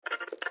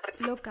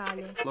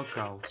locale,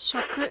 local,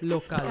 شق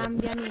local,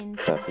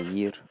 cambiamento,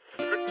 تغيير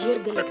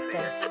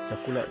جيرجليكتر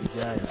chakula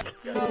ijayo.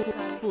 local.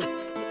 food,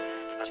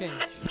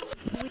 change.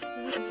 We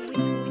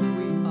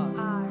We are.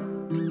 are.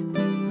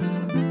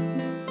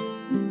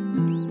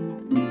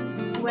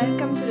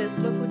 Welcome to the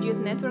Slow Food Youth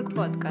Network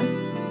podcast.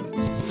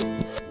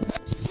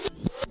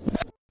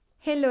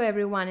 Hello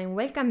everyone and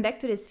welcome back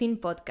to the SFIN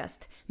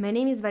podcast. My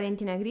name is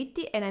Valentina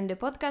Gritti and I'm the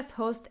podcast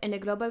host and the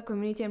Global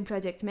Community and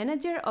Project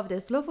Manager of the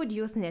Slow Food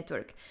Youth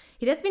Network.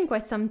 It has been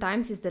quite some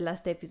time since the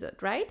last episode,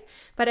 right?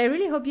 But I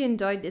really hope you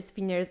enjoyed the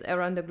SFINers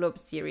Around the Globe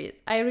series.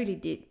 I really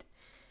did.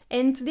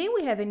 And today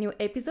we have a new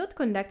episode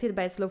conducted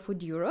by Slow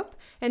Food Europe,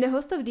 and the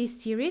host of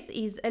this series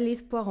is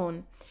Alice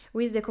Poiron, who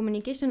is the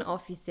communication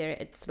officer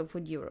at Slow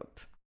Food Europe.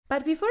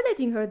 But before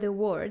letting her the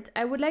word,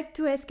 I would like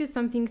to ask you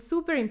something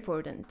super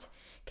important.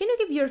 Can you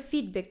give your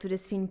feedback to the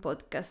SFIN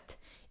podcast?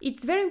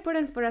 It's very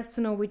important for us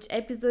to know which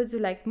episodes you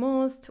like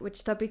most,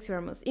 which topics you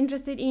are most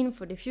interested in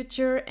for the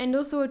future, and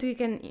also what we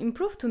can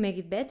improve to make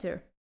it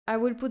better. I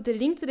will put the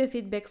link to the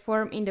feedback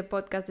form in the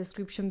podcast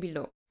description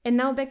below. And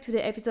now back to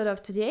the episode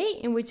of today,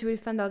 in which we'll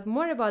find out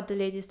more about the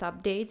latest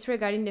updates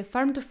regarding the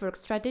Farm to Fork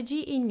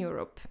strategy in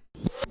Europe.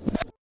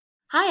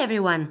 Hi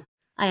everyone,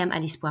 I am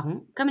Alice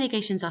Poiron,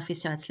 Communications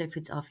Officer at Slow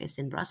Food's office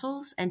in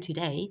Brussels, and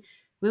today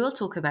we will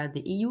talk about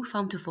the EU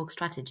Farm to Fork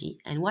strategy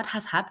and what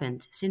has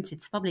happened since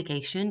its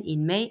publication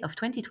in May of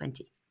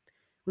 2020.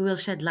 We will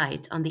shed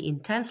light on the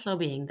intense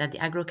lobbying that the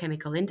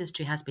agrochemical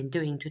industry has been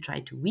doing to try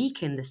to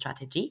weaken the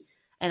strategy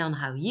and on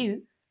how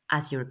you,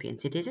 as European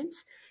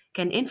citizens,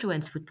 can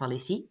influence food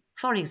policy,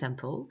 for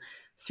example,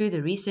 through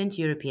the recent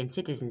European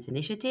Citizens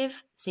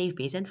Initiative, Save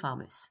Bees and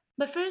Farmers.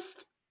 But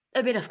first,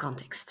 a bit of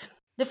context.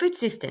 The food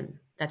system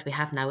that we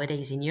have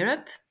nowadays in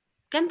Europe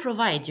can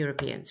provide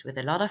Europeans with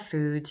a lot of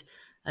food.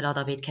 A lot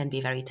of it can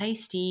be very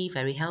tasty,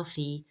 very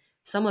healthy.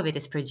 Some of it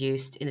is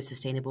produced in a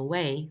sustainable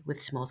way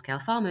with small-scale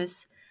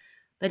farmers.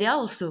 But there are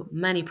also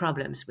many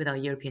problems with our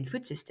European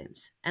food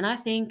systems, and I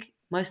think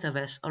most of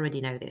us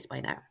already know this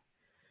by now.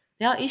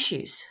 There are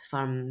issues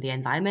from the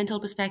environmental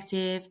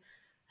perspective,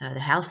 the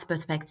health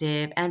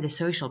perspective, and the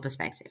social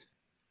perspective.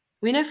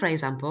 We know, for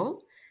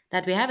example,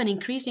 that we have an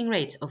increasing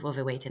rate of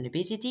overweight and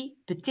obesity,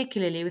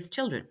 particularly with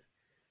children.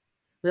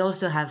 We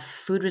also have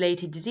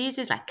food-related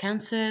diseases like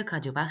cancer,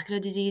 cardiovascular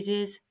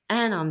diseases,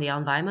 and on the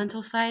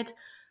environmental side,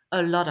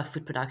 a lot of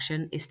food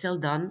production is still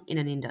done in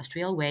an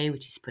industrial way,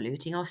 which is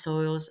polluting our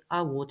soils,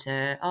 our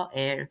water, our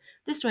air,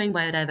 destroying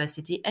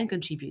biodiversity, and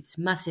contributes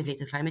massively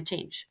to climate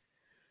change.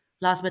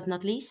 Last but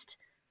not least,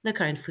 the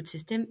current food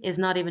system is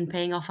not even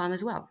paying our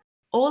farmers well.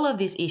 All of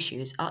these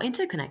issues are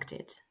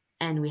interconnected,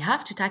 and we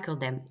have to tackle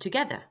them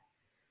together.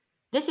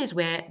 This is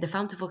where the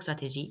Farm to Fork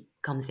strategy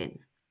comes in.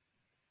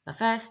 But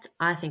first,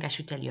 I think I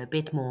should tell you a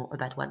bit more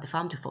about what the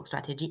Farm to Fork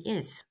strategy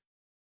is.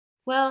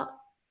 Well,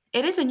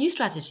 it is a new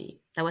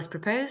strategy that was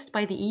proposed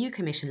by the EU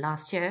Commission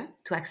last year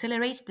to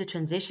accelerate the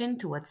transition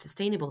towards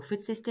sustainable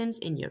food systems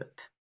in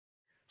Europe.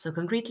 So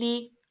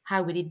concretely,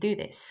 how will it do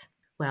this?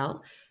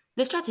 Well,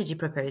 the strategy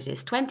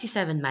proposes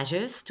 27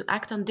 measures to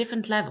act on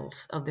different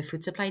levels of the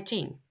food supply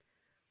chain.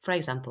 For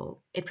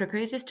example, it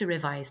proposes to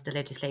revise the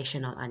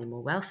legislation on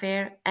animal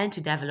welfare and to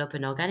develop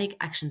an organic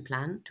action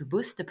plan to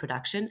boost the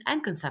production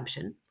and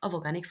consumption of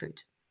organic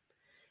food.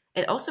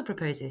 It also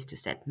proposes to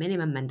set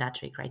minimum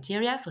mandatory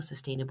criteria for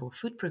sustainable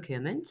food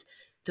procurement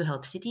to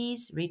help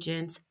cities,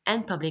 regions,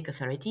 and public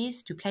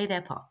authorities to play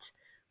their part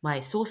by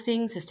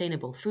sourcing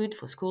sustainable food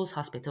for schools,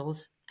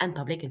 hospitals, and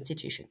public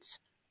institutions.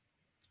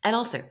 And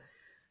also,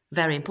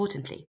 very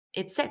importantly,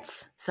 it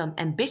sets some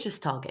ambitious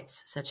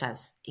targets, such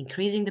as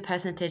increasing the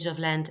percentage of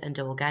land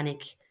under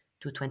organic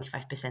to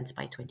 25%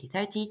 by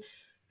 2030,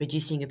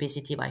 reducing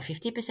obesity by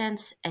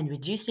 50%, and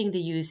reducing the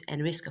use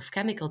and risk of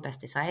chemical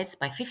pesticides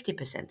by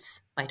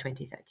 50% by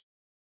 2030.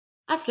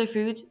 At Slow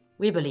Food,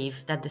 we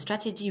believe that the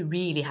strategy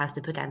really has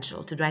the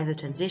potential to drive the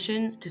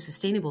transition to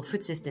sustainable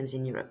food systems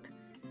in Europe,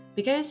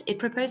 because it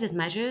proposes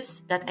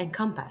measures that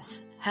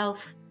encompass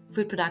health,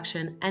 food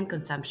production, and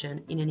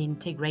consumption in an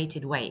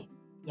integrated way.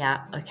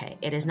 Yeah, okay,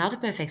 it is not a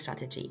perfect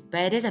strategy,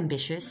 but it is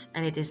ambitious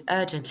and it is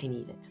urgently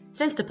needed.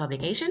 Since the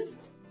publication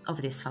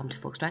of this Farm to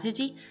Fork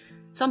strategy,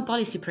 some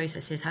policy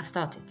processes have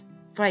started.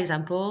 For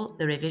example,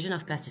 the revision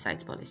of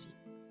pesticides policy.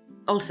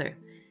 Also,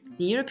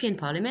 the European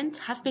Parliament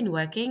has been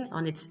working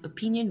on its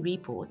opinion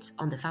report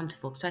on the Farm to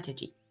Fork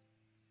strategy.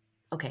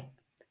 Okay,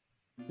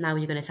 now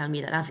you're going to tell me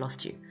that I've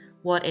lost you.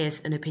 What is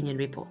an opinion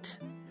report?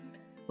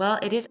 Well,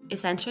 it is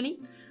essentially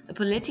a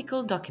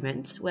political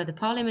document where the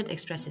Parliament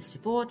expresses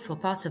support for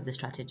parts of the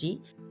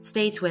strategy,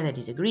 states whether they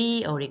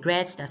disagree or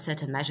regrets that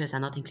certain measures are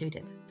not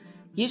included.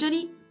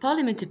 Usually,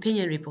 Parliament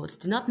opinion reports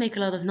do not make a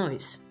lot of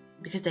noise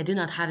because they do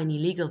not have any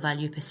legal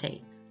value per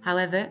se.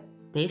 However,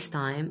 this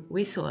time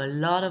we saw a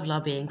lot of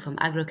lobbying from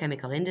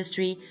agrochemical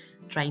industry,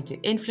 trying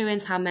to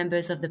influence how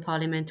members of the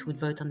Parliament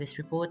would vote on this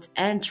report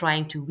and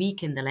trying to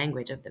weaken the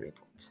language of the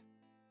report.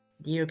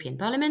 The European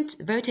Parliament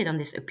voted on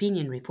this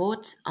opinion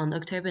report on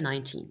October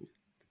 19.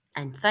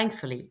 And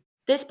thankfully,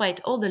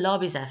 despite all the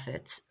lobby's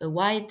efforts, a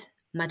wide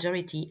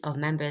majority of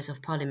members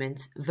of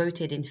parliament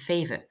voted in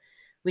favor,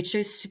 which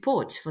shows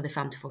support for the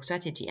Farm to Fork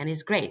strategy and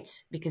is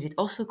great because it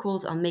also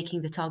calls on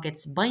making the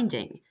targets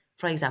binding,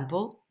 for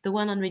example, the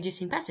one on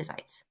reducing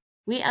pesticides.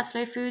 We at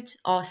Slow Food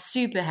are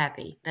super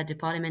happy that the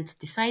parliament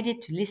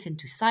decided to listen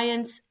to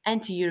science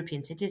and to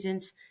European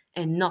citizens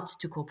and not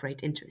to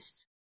corporate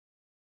interests.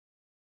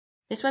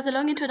 This was a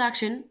long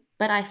introduction,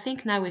 but I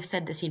think now we've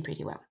set the scene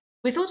pretty well.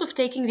 We thought of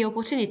taking the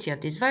opportunity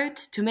of this vote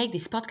to make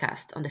this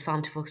podcast on the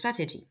Farm to Fork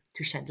strategy,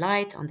 to shed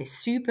light on this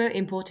super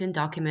important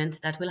document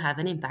that will have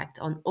an impact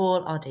on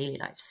all our daily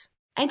lives.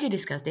 And to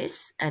discuss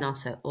this and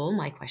answer all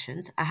my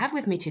questions, I have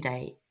with me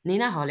today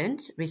Nina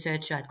Holland,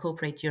 researcher at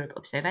Corporate Europe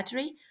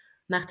Observatory,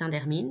 Martin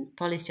Dermine,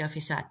 policy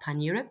officer at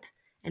Pan Europe,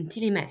 and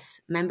Tilly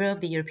Mess, member of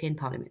the European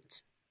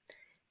Parliament.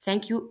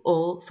 Thank you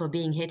all for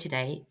being here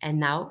today, and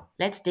now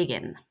let's dig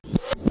in.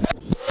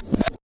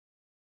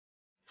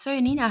 So,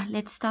 Nina,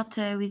 let's start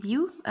with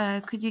you.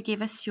 Could you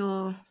give us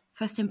your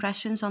first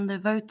impressions on the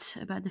vote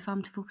about the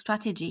Farm to Fork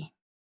strategy?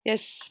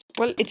 Yes,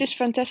 well, it is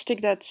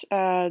fantastic that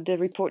the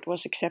report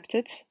was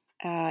accepted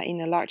in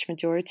a large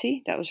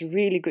majority. That was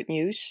really good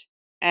news.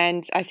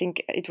 And I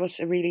think it was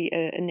a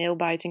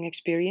nail-biting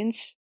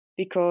experience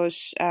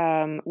because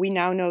we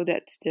now know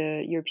that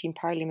the European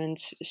Parliament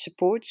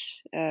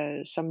supports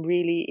some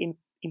really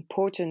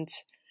important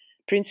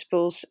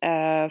principles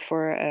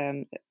for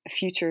a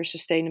future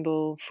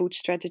sustainable food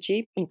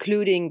strategy,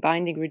 including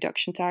binding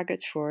reduction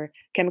targets for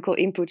chemical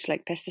inputs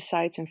like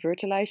pesticides and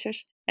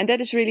fertilizers. And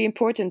that is really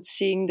important,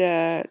 seeing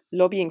the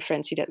lobbying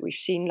frenzy that we've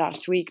seen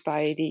last week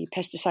by the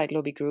pesticide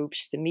lobby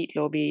groups, the meat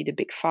lobby, the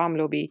big farm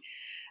lobby.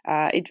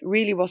 It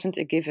really wasn't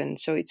a given.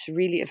 So it's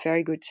really a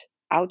very good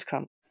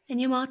outcome. And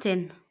you,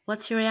 Martin,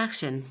 what's your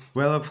reaction?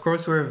 Well, of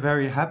course, we're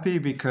very happy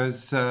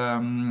because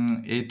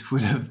it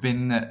would have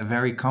been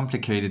very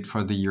complicated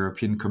for the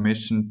European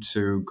Commission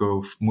to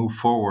move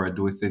forward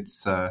with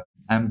its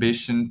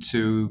ambition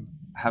to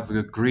have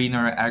a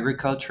greener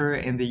agriculture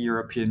in the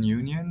European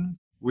Union.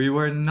 We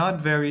were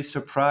not very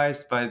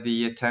surprised by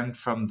the attempt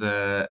from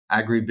the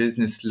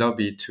agribusiness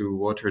lobby to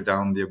water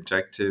down the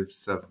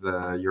objectives of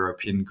the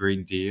European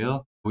Green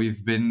Deal.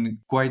 We've been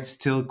quite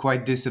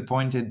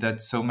disappointed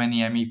that so many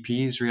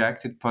MEPs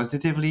reacted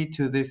positively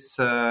to this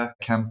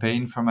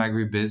campaign from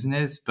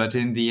agribusiness. But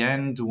in the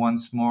end,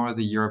 once more,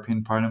 the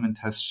European Parliament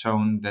has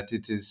shown that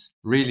it is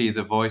really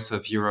the voice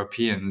of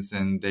Europeans,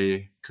 and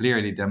they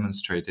clearly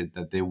demonstrated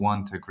that they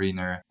want a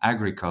greener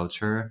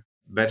agriculture,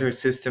 better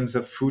systems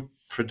of food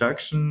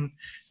production,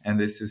 and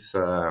this is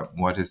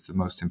what is the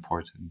most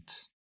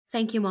important.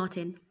 Thank you,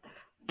 Martin.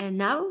 And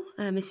now,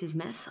 Mrs.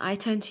 Mess, I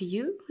turn to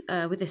you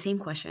with the same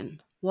question.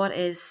 What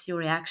is your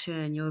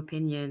reaction, your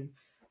opinion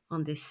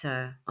on this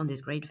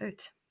great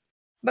vote?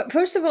 But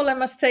first of all, I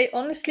must say,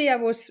 honestly, I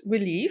was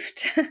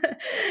relieved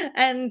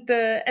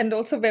and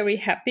also very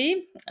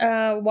happy.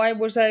 Why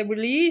was I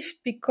relieved?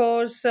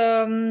 Because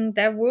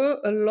there were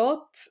a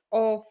lot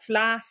of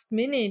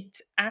last-minute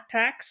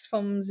attacks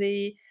from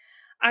the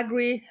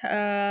agri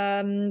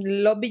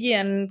lobby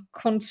and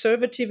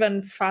conservative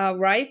and far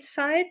right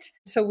side.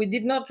 So we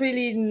did not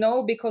really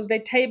know, because they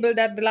tabled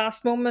at the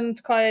last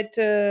moment quite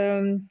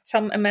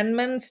some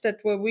amendments that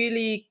were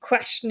really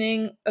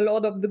questioning a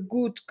lot of the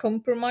good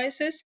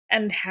compromises.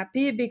 And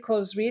happy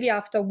because really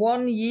after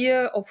 1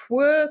 year of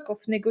work, of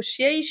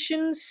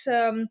negotiations,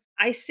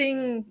 I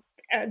think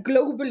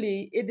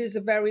globally, it is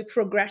a very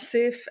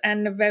progressive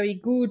and a very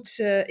good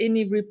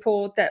INI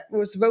report that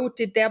was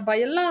voted there by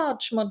a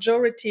large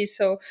majority.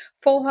 So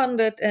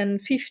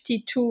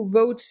 452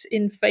 votes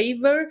in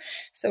favor.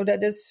 So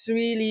that is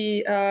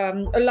really a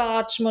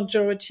large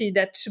majority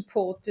that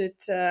supported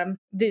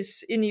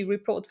this INI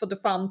report for the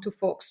Farm to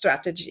Fork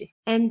strategy.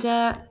 And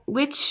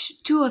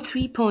which 2 or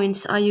 3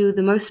 points are you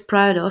the most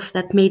proud of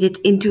that made it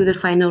into the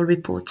final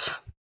report?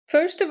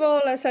 First of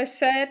all, as I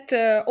said,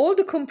 all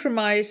the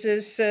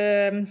compromises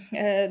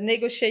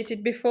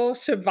negotiated before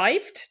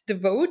survived the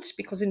vote,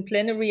 because in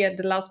plenary at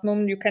the last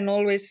moment you can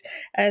always,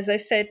 as I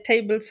said,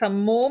 table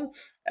some more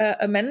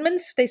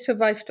amendments. They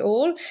survived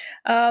all.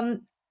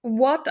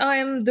 What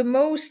I'm the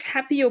most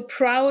happy or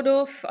proud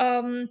of,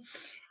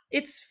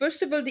 it's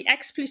first of all the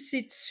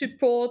explicit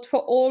support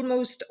for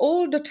almost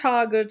all the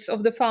targets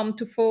of the Farm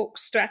to Fork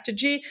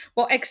strategy,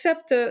 well,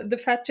 except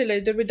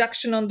the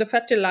reduction on the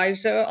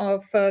fertilizer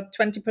of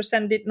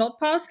 20% did not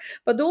pass,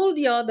 but all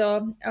the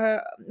other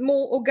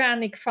more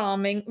organic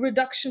farming,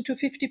 reduction to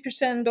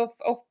 50%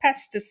 of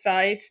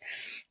pesticides,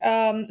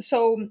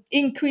 so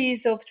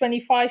increase of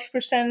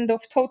 25%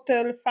 of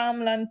total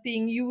farmland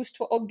being used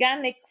for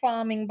organic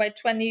farming by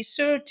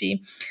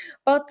 2030,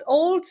 but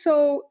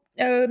also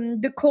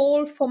the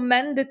call for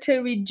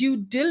mandatory due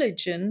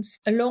diligence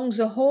along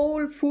the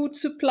whole food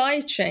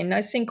supply chain.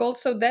 I think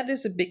also that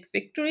is a big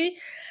victory.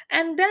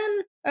 And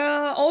then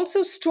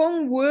also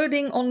strong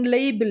wording on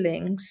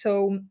labeling,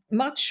 so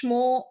much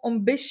more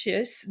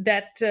ambitious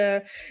that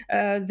the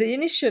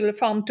initial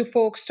Farm to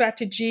Fork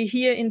strategy.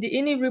 Here in the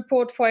INI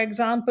report, for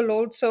example,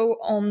 also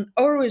on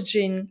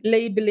origin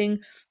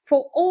labeling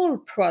for all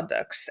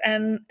products,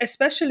 and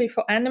especially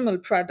for animal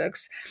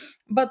products.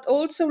 but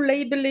also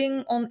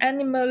labeling on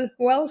animal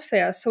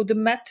welfare, so the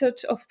method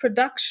of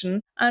production,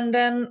 and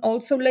then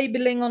also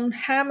labeling on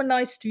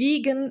harmonized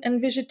vegan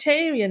and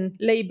vegetarian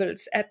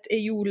labels at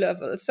EU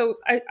level. So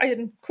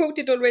I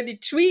quoted already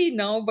three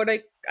now, but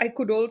I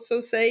could also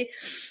say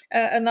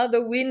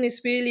another win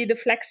is really the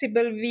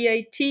flexible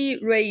VAT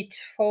rate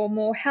for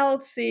more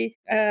healthy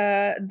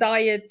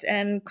diet,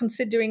 and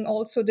considering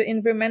also the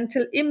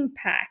environmental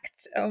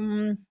impact.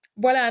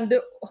 Voilà, and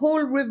the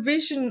whole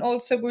revision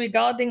also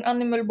regarding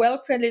animal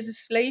welfare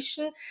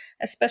legislation,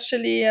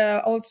 especially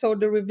also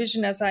the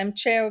revision, as I'm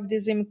chair of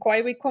this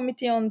inquiry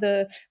committee on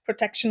the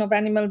protection of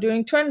animal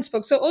during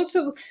transport. So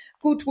also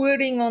good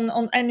wording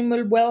on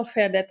animal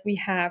welfare that we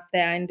have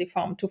there in the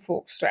Farm to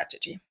Fork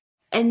strategy.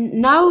 And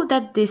now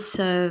that this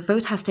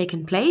vote has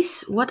taken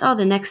place, what are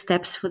the next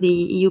steps for the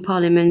EU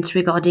Parliament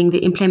regarding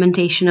the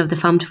implementation of the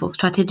Farm to Fork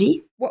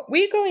strategy? What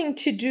we're going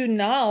to do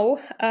now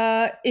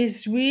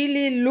is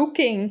really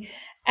looking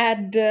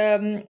at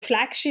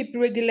flagship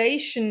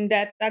regulation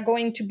that are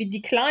going to be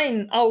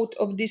declined out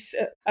of this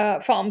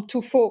farm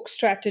to fork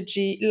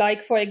strategy,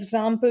 like, for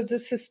example, the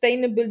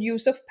sustainable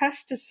use of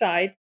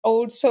pesticide,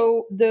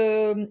 also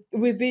the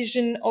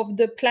revision of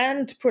the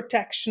plant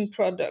protection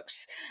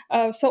products.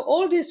 So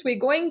all this, we're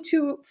going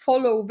to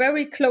follow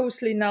very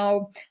closely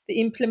now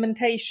the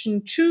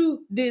implementation to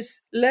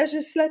this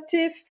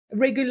legislative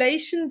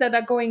regulation that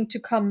are going to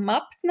come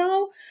up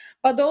now,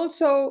 but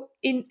also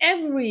in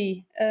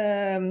every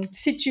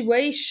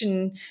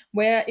situation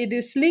where it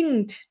is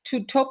linked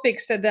to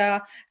topics that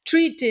are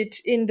treated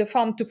in the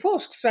farm to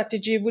fork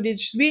strategy, which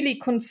is really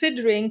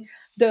considering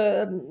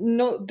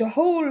the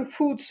whole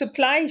food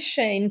supply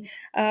chain,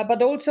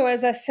 but also,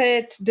 as I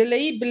said, the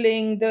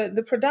labeling,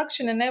 the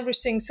production and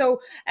everything. So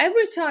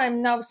every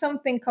time now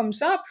something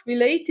comes up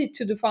related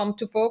to the farm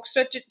to fork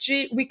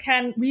strategy, we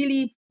can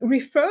really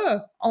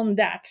refer on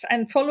that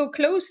and follow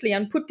closely,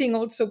 and putting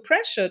also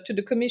pressure to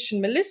the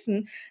Commission.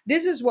 Listen,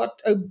 this is what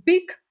a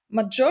big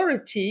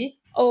majority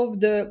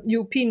of the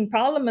European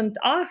Parliament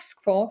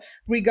asked for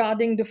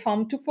regarding the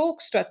farm to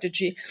fork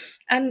strategy.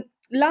 And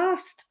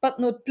last but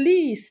not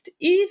least,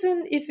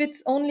 even if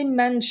it's only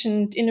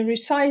mentioned in a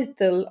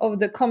recital of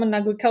the common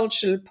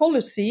agricultural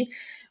policy,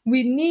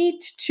 we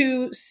need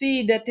to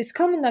see that this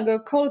common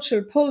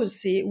agricultural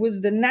policy,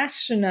 with the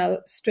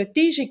national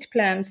strategic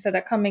plans that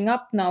are coming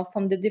up now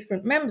from the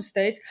different member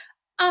states,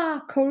 are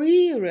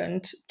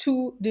coherent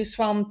to this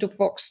farm to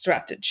fork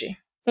strategy.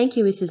 Thank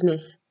you, Mrs.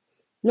 Smith.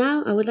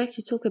 Now I would like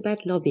to talk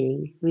about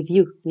lobbying with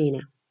you,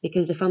 Nina,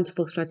 because the Farm to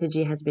Fork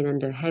strategy has been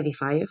under heavy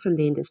fire from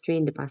the industry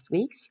in the past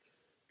weeks.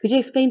 Could you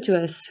explain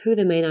to us who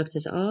the main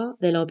actors are,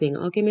 their lobbying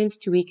arguments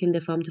to weaken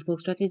the Farm to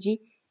Fork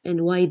strategy, and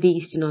why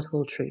these do not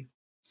hold true?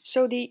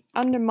 So the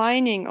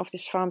undermining of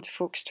this farm to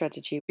fork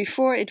strategy,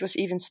 before it was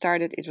even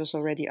started, it was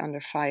already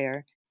under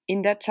fire.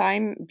 In that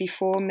time,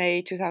 before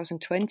May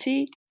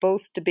 2020,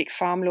 both the big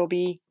farm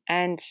lobby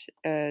and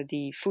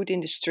the food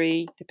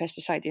industry, the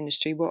pesticide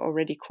industry, were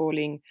already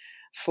calling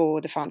for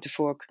the farm to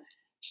fork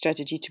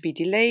strategy to be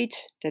delayed,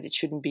 that it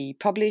shouldn't be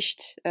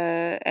published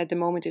at the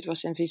moment it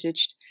was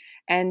envisaged.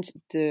 And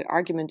the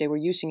argument they were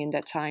using in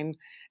that time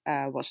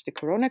was the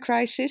corona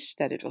crisis,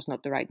 that it was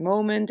not the right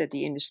moment, that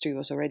the industry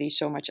was already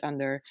so much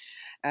under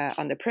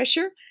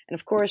pressure. And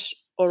of course,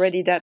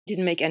 already that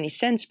didn't make any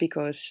sense,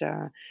 because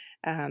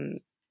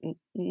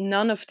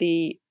none of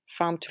the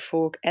farm to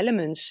fork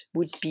elements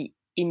would be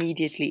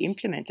immediately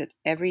implemented.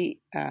 Every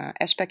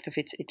aspect of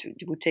it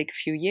would take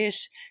a few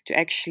years to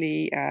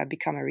actually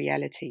become a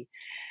reality.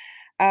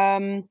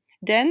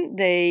 Then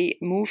they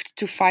moved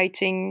to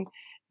fighting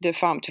the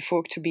farm to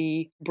fork to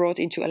be brought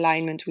into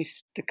alignment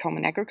with the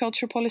common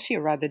agriculture policy,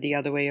 or rather the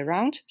other way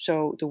around.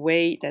 So the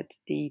way that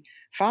the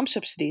farm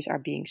subsidies are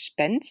being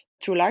spent,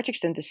 to a large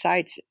extent,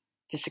 decides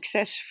the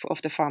success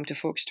of the farm to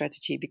fork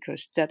strategy,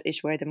 because that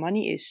is where the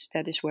money is.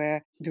 That is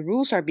where the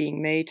rules are being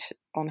made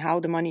on how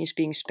the money is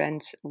being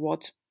spent,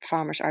 what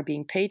farmers are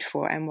being paid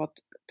for, and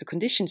what the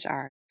conditions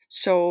are.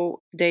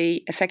 So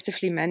they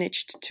effectively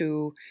managed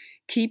to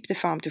keep the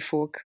farm to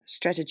fork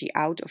strategy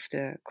out of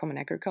the common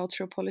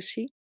agricultural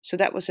policy. So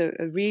that was a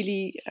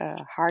really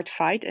hard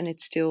fight, and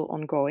it's still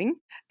ongoing.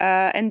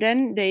 And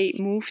then they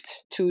moved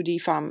to the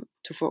farm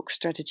to fork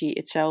strategy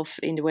itself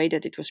in the way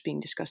that it was being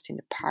discussed in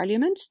the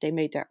parliament. They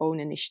made their own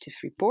initiative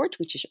report,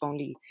 which is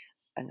only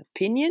an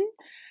opinion,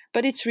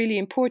 but it's really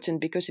important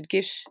because it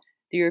gives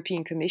the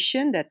European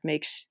Commission, that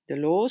makes the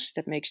laws,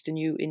 that makes the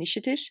new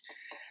initiatives,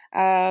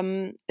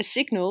 a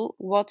signal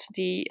what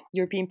the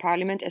European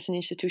Parliament as an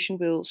institution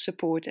will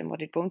support and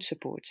what it won't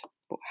support,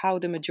 how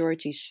the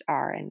majorities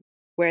are and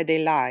where they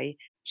lie.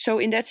 So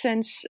in that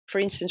sense, for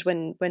instance,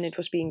 when it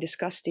was being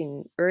discussed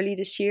in early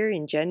this year,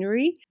 in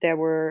January, there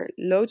were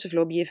loads of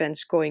lobby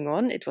events going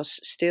on. It was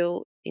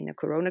still in a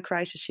corona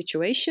crisis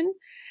situation.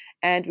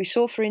 And we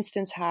saw, for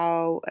instance,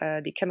 how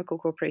the chemical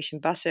corporation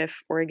BASF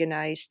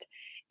organized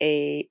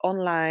an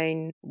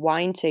online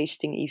wine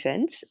tasting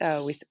event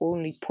with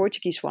only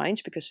Portuguese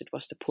wines, because it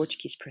was the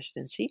Portuguese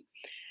presidency.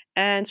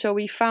 And so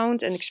we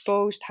found and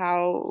exposed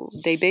how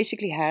they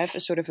basically have a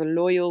sort of a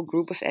loyal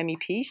group of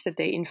MEPs that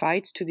they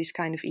invite to these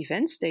kind of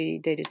events. They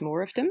did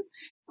more of them.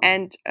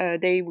 And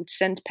they would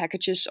send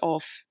packages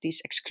of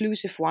these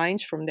exclusive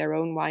wines from their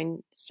own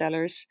wine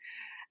cellars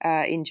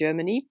in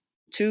Germany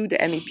to the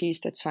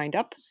MEPs that signed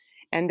up.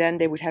 And then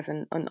they would have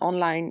an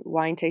online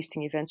wine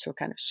tasting event, so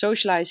kind of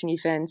socializing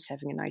events,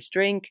 having a nice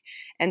drink,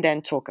 and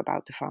then talk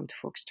about the Farm to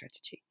Fork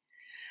strategy.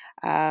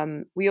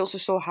 We also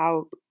saw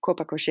how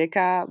Copa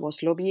Cogeca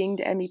was lobbying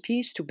the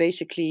MEPs to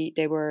basically,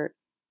 they were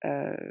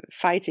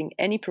fighting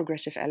any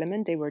progressive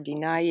element. They were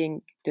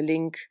denying the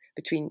link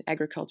between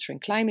agriculture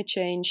and climate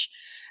change.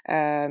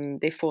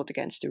 They fought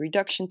against the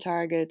reduction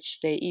targets.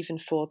 They even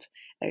fought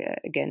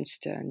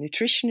against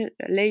nutrition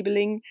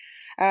labeling.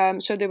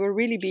 So they were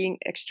really being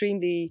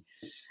extremely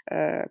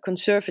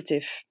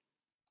conservative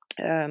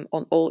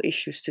on all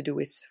issues to do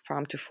with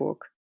Farm to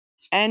Fork.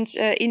 And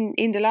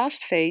in the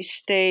last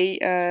phase, they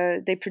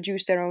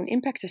produced their own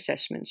impact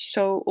assessments.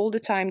 So all the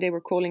time they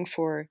were calling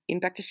for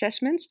impact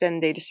assessments.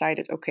 Then they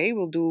decided, okay,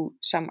 we'll do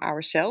some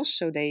ourselves.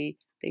 So they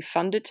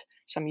funded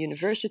some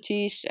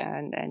universities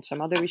and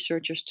some other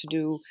researchers to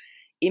do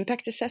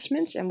impact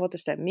assessments. And what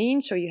does that mean?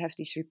 So you have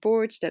these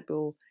reports that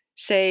will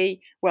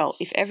say, well,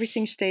 if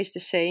everything stays the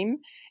same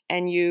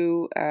and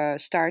you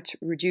start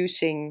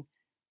reducing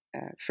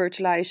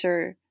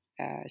fertilizer,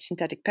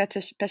 synthetic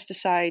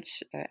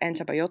pesticides,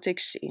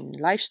 antibiotics in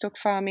livestock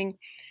farming,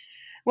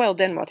 well,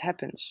 then what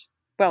happens?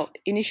 Well,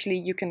 initially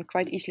you can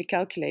quite easily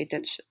calculate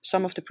that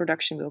some of the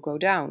production will go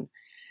down.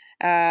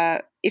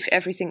 If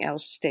everything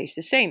else stays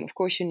the same, of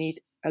course, you need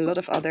a lot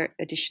of other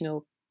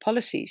additional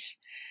policies.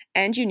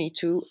 And you need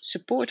to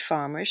support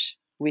farmers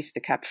with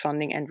the CAP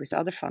funding and with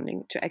other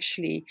funding to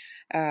actually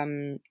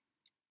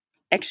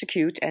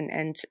execute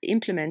and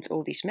implement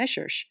all these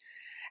measures.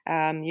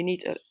 You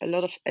need a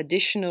lot of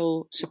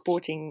additional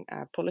supporting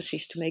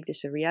policies to make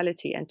this a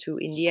reality and to,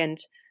 in the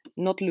end,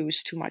 not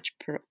lose too much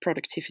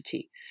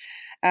productivity.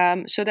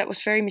 So that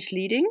was very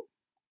misleading.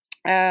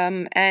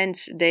 And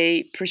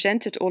they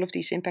presented all of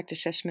these impact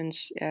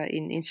assessments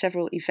in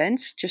several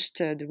events just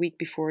the week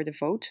before the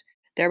vote.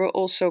 There were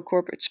also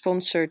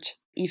corporate-sponsored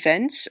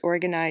events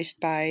organized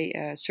by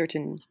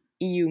certain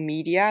EU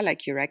media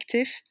like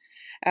Euractiv,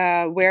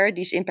 where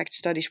these impact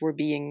studies were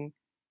being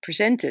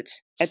presented.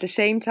 At the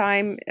same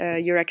time,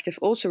 Euractiv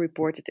also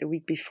reported a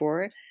week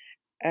before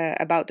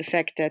about the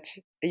fact that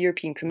a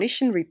European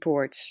Commission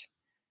report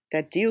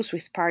that deals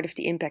with part of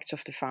the impacts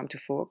of the Farm to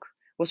Fork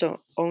was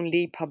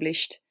only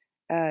published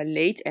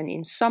late and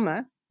in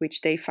summer,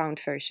 which they found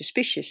very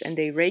suspicious. And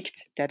they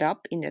raked that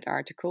up in that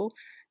article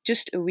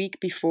just a week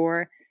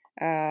before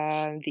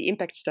the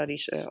impact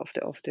studies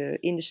of the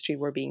industry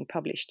were being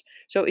published.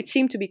 So it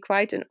seemed to be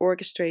quite an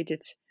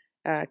orchestrated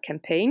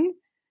campaign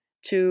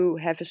to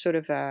have a sort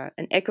of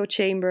an echo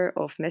chamber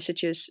of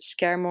messages,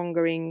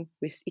 scaremongering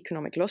with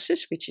economic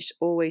losses, which is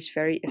always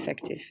very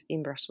effective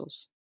in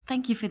Brussels.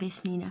 Thank you for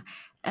this, Nina.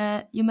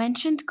 You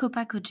mentioned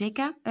Copa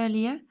Cogeca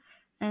earlier.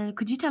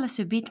 Could you tell us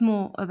a bit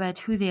more about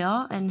who they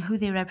are and who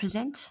they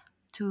represent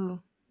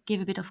to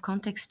give a bit of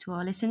context to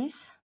our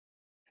listeners?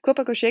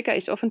 Copa Cogeca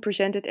is often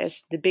presented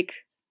as the big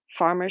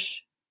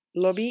farmers'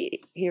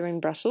 lobby here in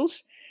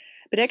Brussels,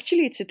 but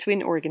actually it's a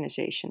twin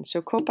organization.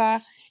 So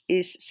Copa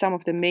is some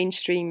of the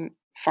mainstream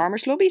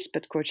farmers' lobbies,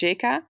 but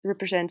Cogeca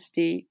represents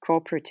the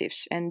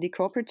cooperatives. And the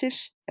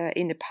cooperatives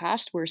in the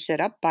past were set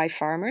up by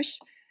farmers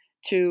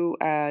to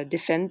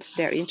defend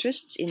their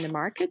interests in the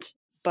market.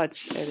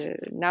 But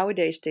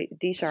nowadays,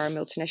 these are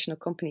multinational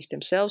companies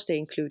themselves. They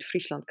include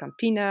Friesland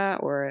Campina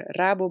or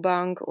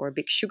Rabobank or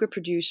big sugar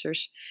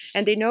producers,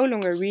 and they no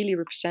longer really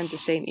represent the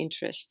same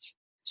interests.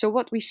 So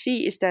what we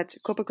see is that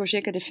Copa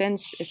Cogeca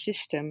defends a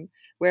system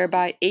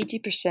whereby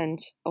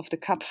 80% of the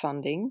CAP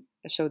funding,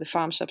 so the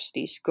farm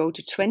subsidies, go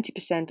to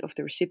 20% of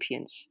the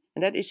recipients.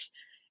 And that is,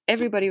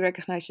 everybody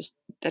recognizes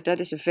that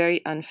is a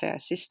very unfair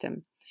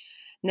system.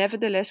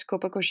 Nevertheless,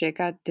 Copa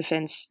Cogeca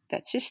defends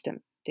that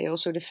system. They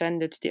also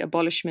defended the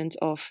abolishment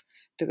of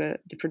the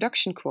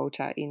production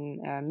quota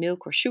in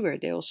milk or sugar.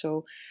 They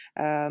also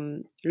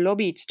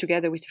lobbied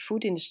together with the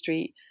food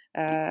industry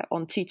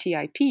on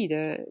TTIP,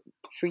 the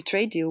free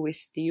trade deal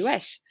with the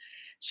US.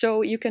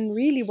 So you can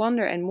really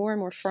wonder, and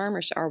more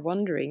farmers are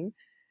wondering,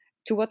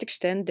 to what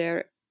extent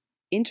their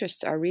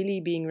interests are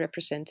really being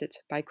represented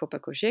by Copa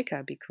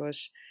Cogeca,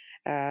 because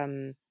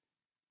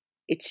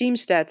it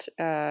seems that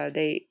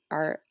they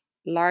are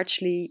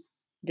largely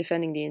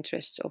defending the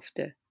interests of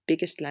the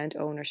biggest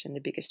landowners and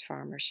the biggest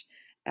farmers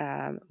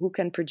who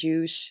can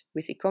produce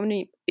with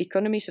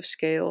economies of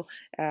scale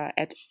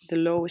at the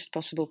lowest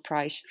possible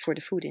price for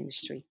the food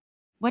industry.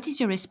 What is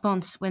your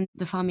response when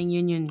the farming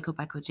union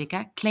Copa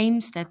Cogeca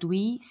claims that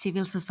we,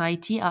 civil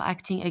society, are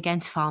acting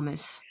against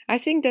farmers? I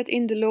think that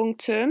in the long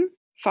term,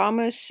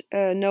 farmers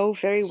know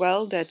very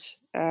well that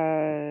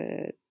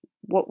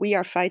what we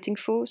are fighting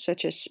for,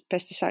 such as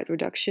pesticide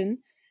reduction,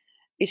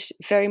 is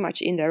very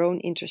much in their own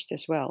interest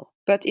as well.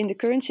 But in the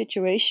current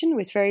situation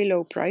with very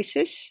low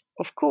prices,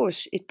 of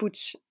course, it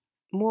puts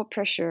more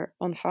pressure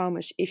on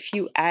farmers if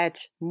you add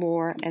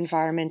more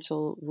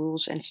environmental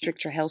rules and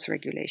stricter health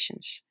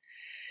regulations.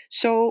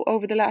 So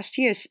over the last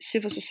years,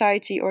 civil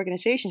society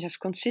organizations have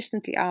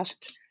consistently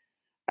asked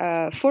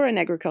for an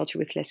agriculture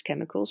with less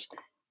chemicals,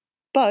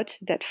 but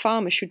that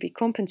farmers should be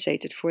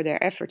compensated for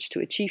their efforts to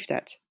achieve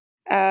that.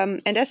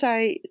 And as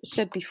I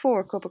said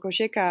before, Copa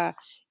Cogeca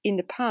in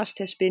the past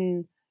has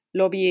been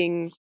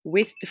lobbying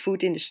with the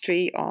food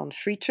industry on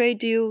free trade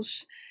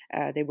deals.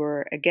 They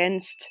were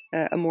against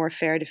a more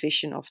fair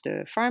division of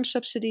the farm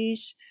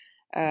subsidies.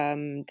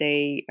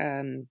 They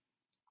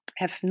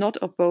have not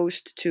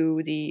opposed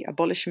to the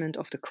abolishment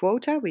of the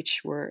quota,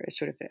 which were a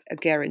sort of a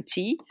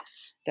guarantee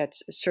that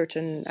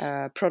certain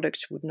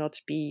products would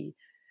not be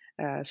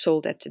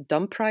sold at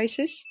dump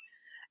prices.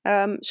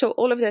 So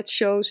all of that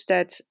shows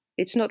that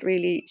it's not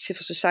really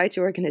civil society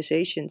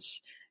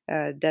organizations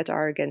that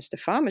are against the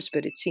farmers,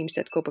 but it seems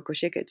that Copa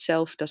Cogeca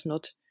itself does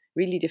not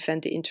really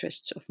defend the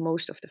interests of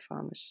most of the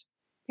farmers.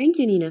 Thank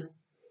you, Nina.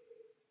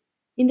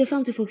 In the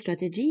Farm to Fork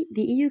strategy,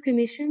 the EU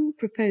Commission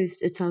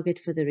proposed a target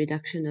for the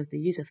reduction of the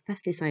use of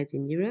pesticides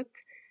in Europe,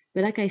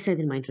 but like I said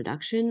in my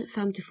introduction,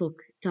 Farm to Fork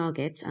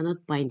targets are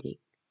not binding.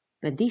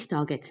 But these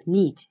targets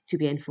need to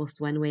be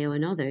enforced one way or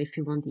another if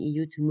we want the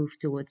EU to move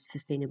towards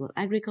sustainable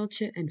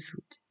agriculture and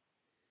food.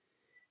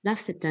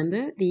 Last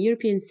September, the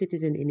European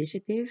Citizen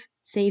Initiative,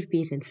 Save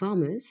Bees and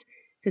Farmers,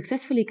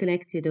 successfully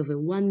collected over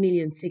 1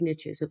 million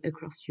signatures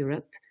across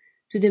Europe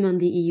to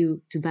demand the EU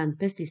to ban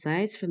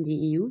pesticides from the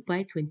EU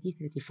by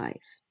 2035.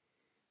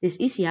 This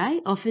ECI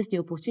offers the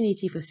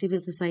opportunity for civil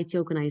society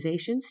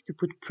organizations to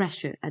put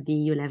pressure at the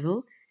EU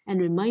level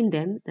and remind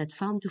them that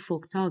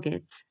farm-to-fork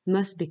targets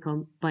must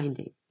become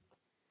binding.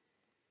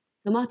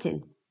 So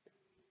Martin,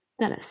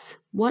 tell us,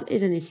 what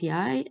is an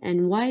ECI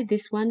and why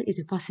this one is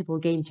a possible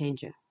game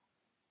changer?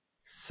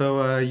 So,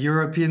 a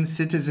European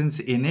Citizens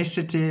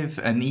Initiative,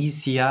 an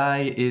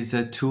ECI, is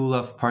a tool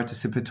of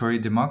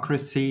participatory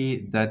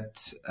democracy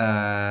that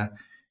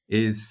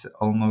is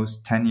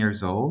almost 10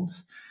 years old.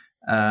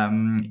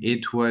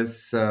 It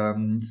was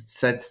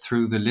set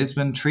through the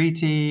Lisbon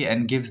Treaty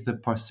and gives the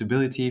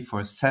possibility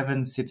for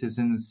 7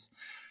 citizens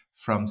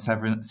from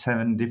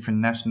seven different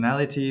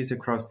nationalities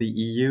across the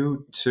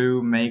EU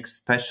to make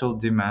special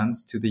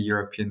demands to the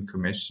European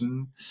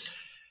Commission.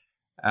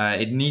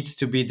 It needs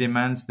to be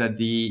demands that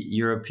the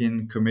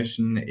European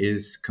Commission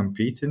is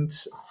competent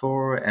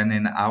for. And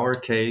in our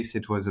case,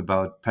 it was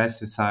about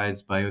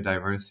pesticides,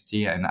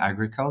 biodiversity, and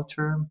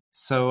agriculture.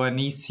 So an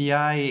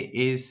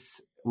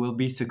ECI will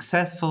be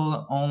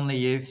successful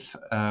only if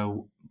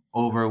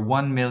over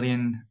 1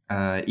 million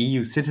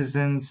EU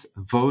citizens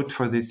vote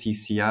for this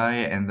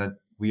ECI and that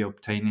we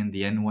obtain in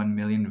the end 1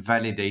 million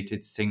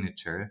validated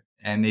signature.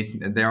 And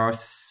there are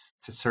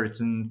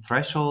certain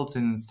thresholds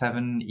in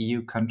 7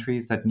 EU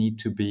countries that need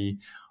to be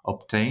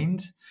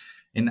obtained.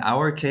 In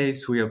our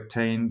case, we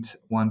obtained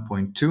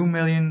 1.2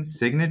 million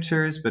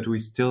signatures, but we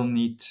still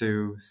need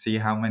to see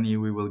how many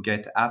we will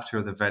get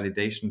after the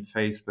validation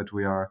phase. But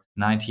we are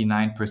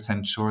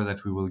 99% sure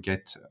that we will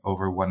get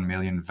over 1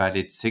 million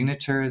valid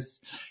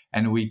signatures.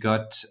 And we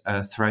got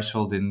a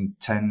threshold in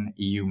 10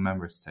 EU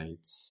member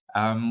states.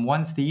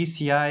 Once the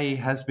ECI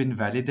has been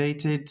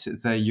validated,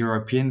 the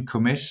European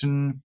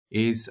Commission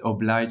is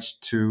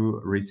obliged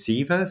to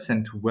receive us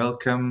and to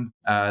welcome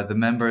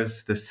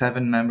the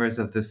 7 members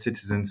of the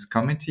Citizens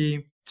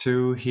Committee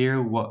to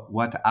hear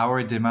what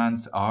our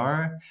demands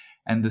are.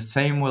 And the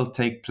same will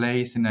take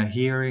place in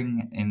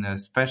a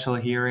special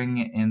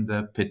hearing in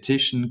the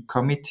Petition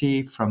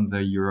Committee from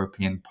the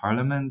European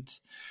Parliament,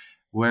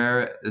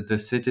 where the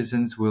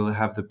citizens will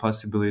have the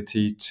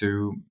possibility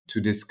to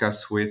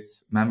discuss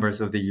with members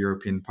of the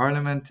European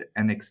Parliament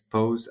and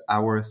expose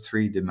our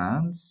 3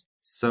 demands.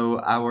 So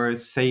our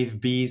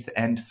Save Bees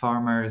and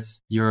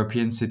Farmers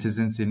European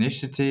Citizens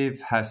Initiative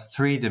has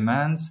 3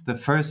 demands. The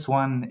first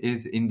one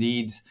is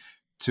indeed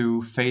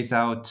to phase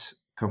out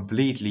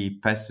completely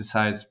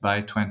pesticides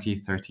by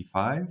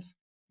 2035.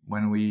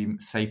 When we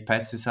say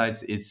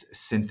pesticides, it's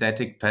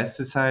synthetic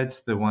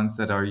pesticides, the ones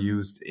that are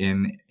used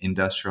in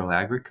industrial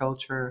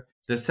agriculture.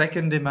 The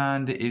second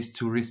demand is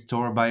to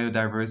restore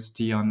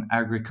biodiversity on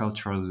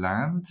agricultural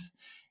land.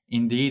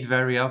 Indeed,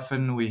 very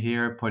often we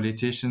hear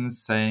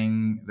politicians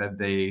saying that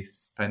they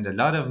spend a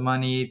lot of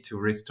money to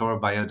restore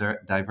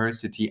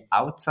biodiversity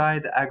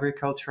outside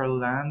agricultural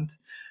land.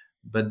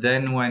 But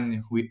then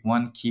when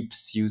one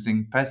keeps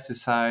using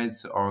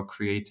pesticides or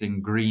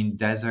creating green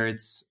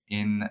deserts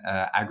in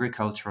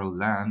agricultural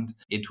land,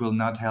 it will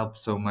not help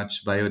so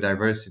much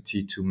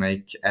biodiversity to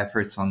make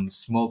efforts on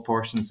small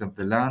portions of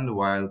the land,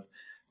 while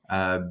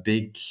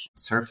big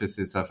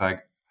surfaces of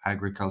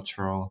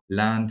agricultural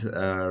land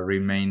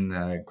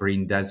remain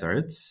green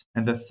deserts.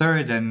 And the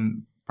third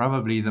and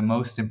probably the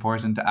most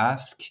important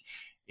ask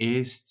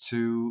is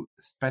to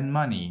spend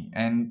money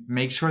and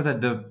make sure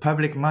that the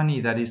public money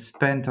that is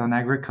spent on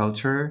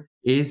agriculture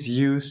is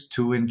used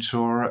to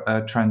ensure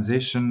a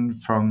transition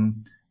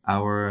from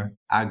our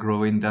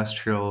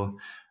agro-industrial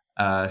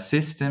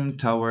system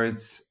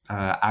towards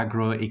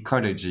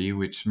agroecology,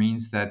 which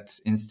means that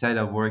instead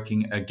of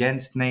working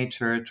against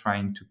nature,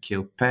 trying to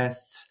kill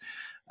pests,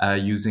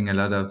 using a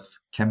lot of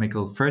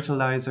chemical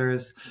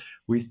fertilizers,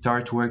 we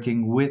start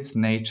working with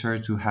nature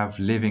to have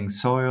living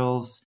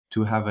soils,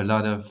 to have a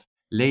lot of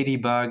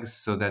ladybugs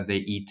so that they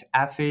eat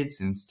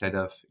aphids instead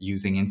of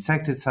using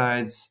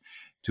insecticides,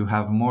 to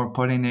have more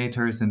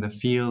pollinators in the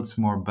fields,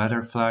 more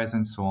butterflies,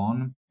 and so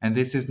on. And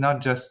this is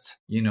not just,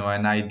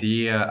 an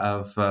idea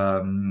of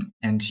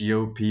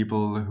NGO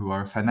people who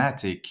are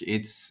fanatic.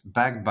 It's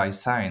backed by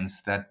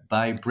science that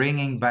by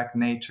bringing back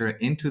nature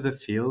into the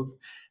field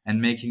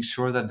and making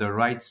sure that the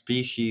right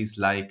species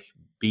like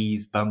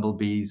bees,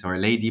 bumblebees, or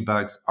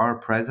ladybugs are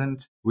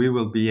present, we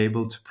will be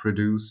able to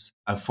produce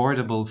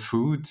affordable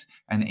food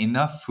and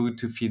enough food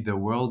to feed the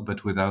world,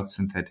 but without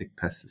synthetic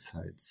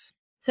pesticides.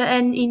 So,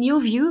 and in your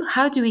view,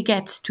 how do we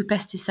get to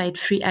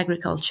pesticide-free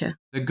agriculture?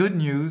 The good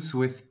news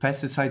with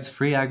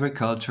pesticides-free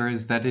agriculture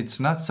is that it's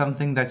not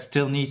something that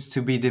still needs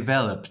to be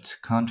developed,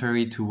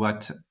 contrary to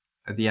what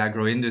the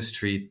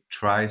agro-industry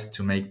tries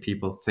to make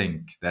people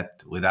think,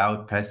 that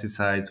without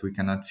pesticides we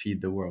cannot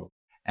feed the world.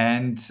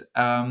 And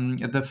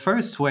the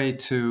first way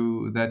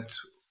that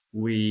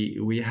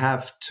we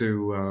have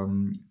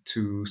to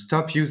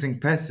stop using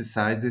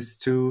pesticides is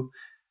to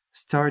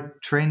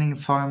start training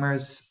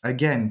farmers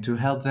again, to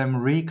help them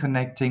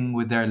reconnecting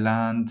with their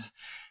land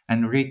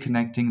and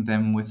reconnecting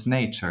them with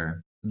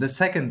nature. The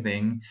second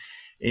thing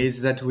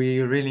is that we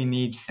really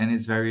need, and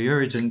it's very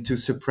urgent, to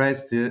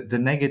suppress the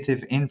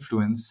negative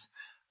influence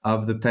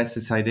of the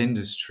pesticide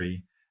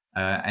industry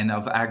and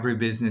of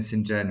agribusiness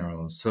in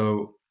general.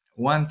 So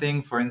one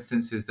thing, for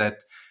instance, is that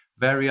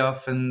very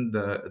often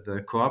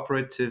the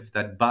cooperative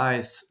that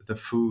buys the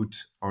food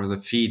or the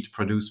feed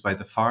produced by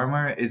the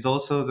farmer is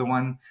also the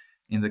one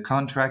in the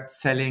contract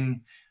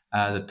selling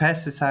the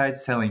pesticides,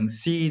 selling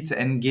seeds,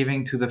 and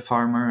giving to the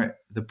farmer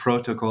the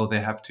protocol they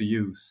have to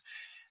use.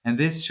 And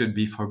this should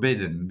be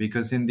forbidden,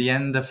 because in the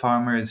end, the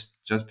farmer is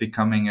just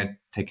becoming a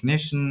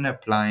technician,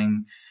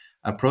 applying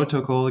a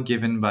protocol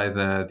given by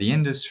the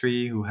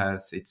industry, who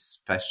has its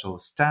special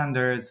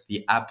standards.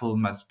 The apple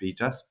must be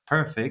just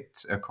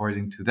perfect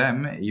according to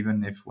them,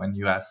 even if when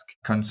you ask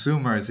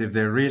consumers if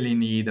they really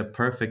need a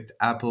perfect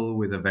apple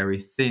with a very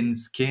thin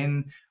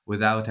skin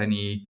without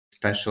any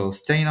special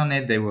stain on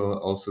it, they will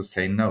also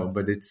say no,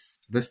 but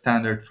it's the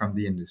standard from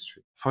the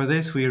industry. For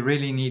this, we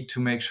really need to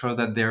make sure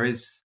that there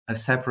is a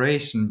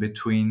separation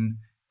between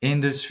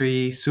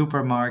industry,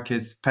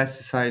 supermarkets,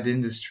 pesticide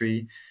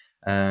industry,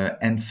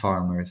 and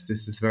farmers.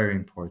 This is very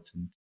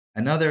important.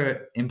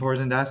 Another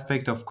important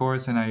aspect, of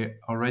course, and I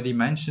already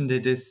mentioned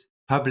it, is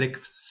public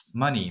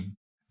money,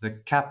 the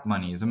CAP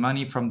money, the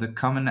money from the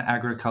Common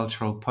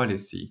Agricultural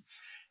Policy.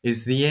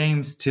 Is the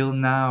aim still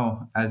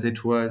now, as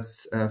it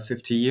was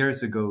 50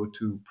 years ago,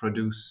 to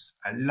produce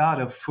a lot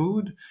of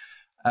food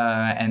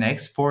and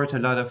export a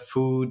lot of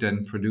food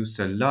and produce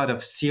a lot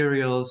of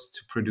cereals,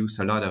 to produce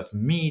a lot of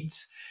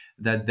meat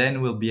that then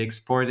will be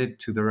exported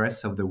to the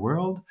rest of the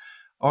world?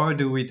 Or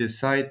do we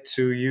decide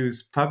to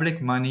use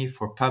public money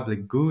for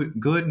public good,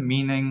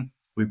 meaning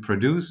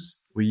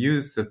we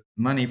use the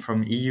money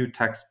from EU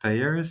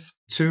taxpayers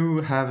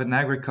to have an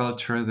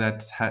agriculture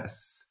that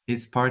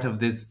is part of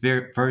this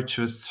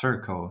virtuous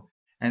circle?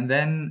 And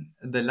then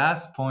the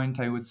last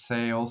point, I would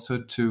say,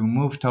 also to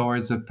move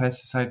towards a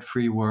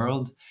pesticide-free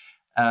world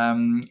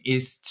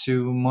is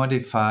to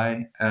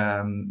modify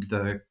some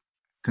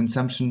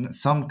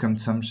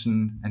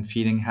consumption and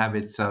feeding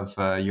habits of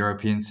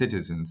European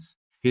citizens.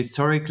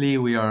 Historically,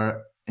 we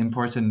are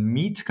important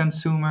meat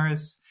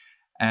consumers,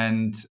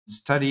 and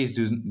studies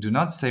do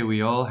not say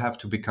we all have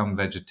to become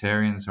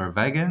vegetarians or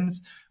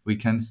vegans. We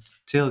can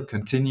still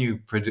continue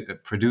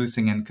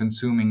producing and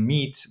consuming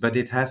meat, but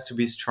it has to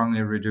be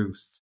strongly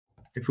reduced.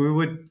 If we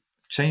would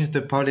change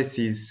the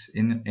policies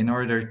in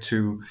order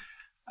to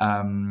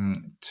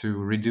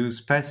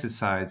reduce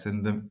pesticides,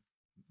 and the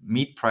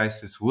meat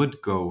prices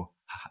would go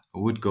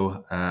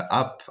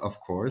up, of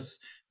course,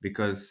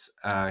 because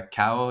a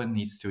cow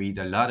needs to eat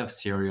a lot of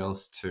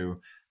cereals to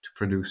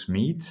produce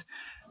meat.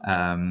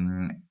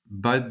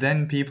 But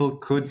then people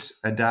could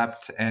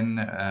adapt and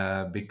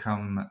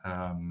become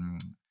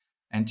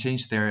and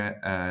change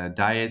their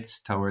diets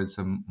towards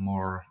a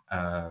more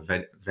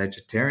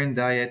vegetarian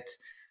diet,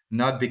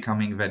 not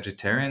becoming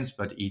vegetarians,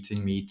 but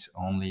eating meat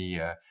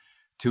only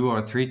 2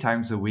 or 3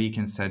 times a week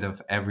instead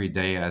of every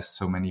day, as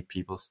so many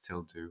people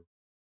still do.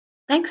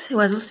 Thanks, it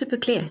was all super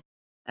clear.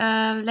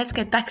 Let's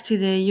get back to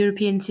the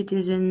European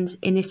Citizens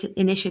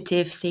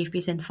Initiative Save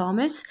Bees and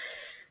Farmers.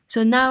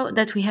 So now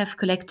that we have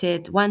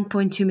collected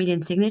 1.2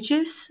 million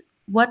signatures,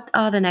 what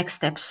are the next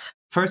steps?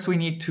 First, we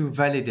need to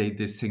validate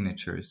these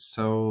signatures.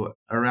 So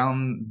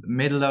around the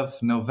middle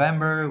of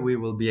November, we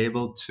will be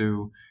able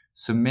to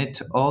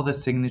submit all the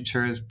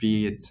signatures,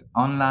 be it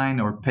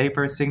online or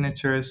paper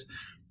signatures,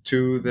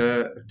 to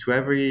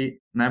every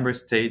member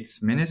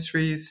state's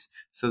ministries,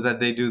 so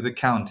that they do the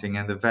counting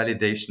and the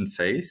validation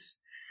phase.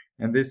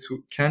 And this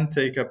can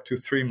take up to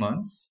 3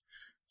 months.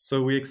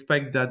 So we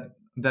expect that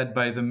that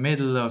by the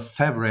middle of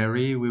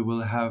February, we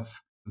will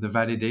have the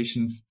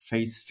validation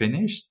phase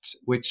finished,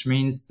 which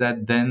means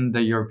that then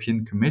the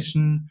European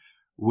Commission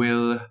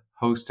will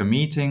host a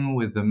meeting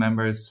with the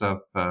members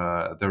of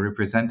the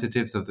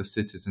representatives of the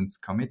Citizens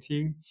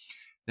Committee.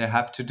 They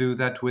have to do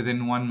that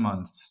within 1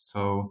 month.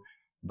 So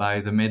by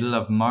the middle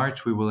of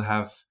March, we will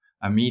have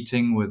a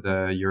meeting with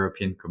the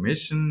European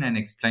Commission and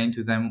explain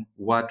to them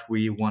what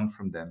we want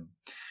from them.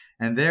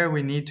 And there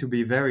we need to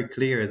be very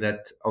clear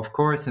that, of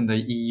course, in the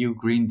EU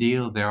Green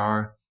Deal, there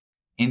are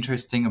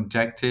interesting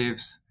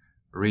objectives,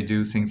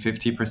 reducing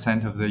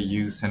 50% of the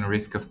use and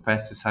risk of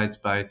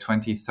pesticides by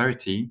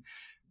 2030.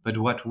 But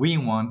what we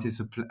want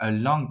is a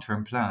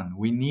long-term plan.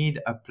 We need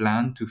a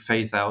plan to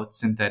phase out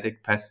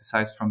synthetic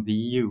pesticides from the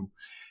EU,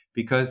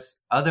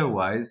 because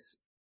otherwise,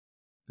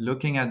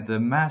 looking at the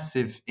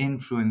massive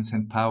influence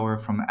and power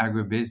from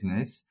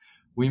agribusiness,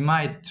 we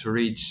might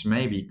reach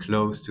maybe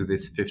close to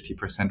this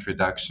 50%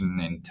 reduction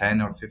in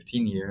 10 or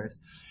 15 years,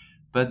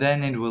 but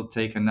then it will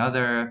take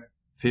another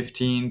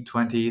 15,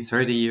 20,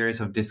 30 years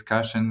of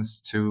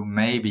discussions to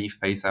maybe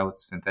phase out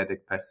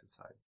synthetic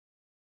pesticides.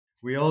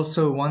 We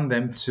also want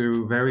them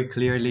to very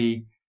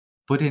clearly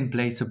put in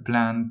place a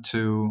plan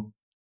to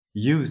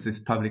use this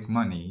public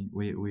money.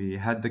 We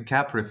had the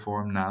CAP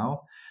reform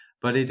now,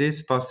 but it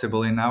is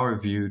possible, in our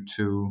view,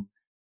 to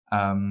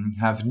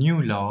have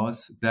new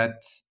laws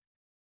that,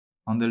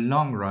 on the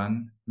long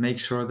run, make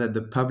sure that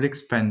the public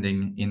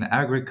spending in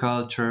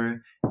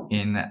agriculture,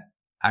 in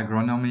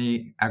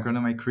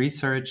agronomic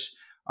research,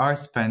 are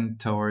spent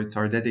towards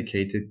or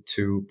dedicated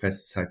to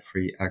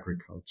pesticide-free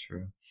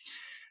agriculture.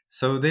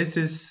 So this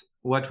is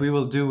what we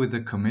will do with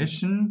the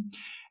Commission.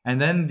 And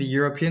then the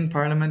European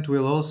Parliament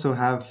will also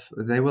have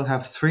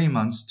 3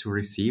 months to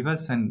receive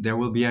us, and there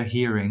will be a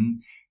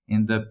hearing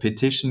in the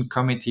Petition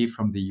Committee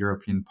from the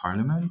European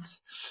Parliament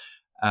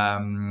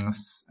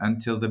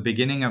until the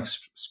beginning of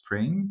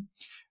spring.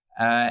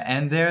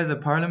 And there the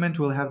Parliament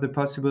will have the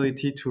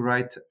possibility to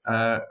write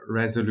a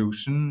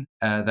resolution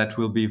that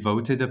will be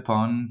voted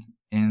upon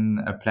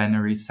in a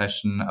plenary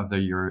session of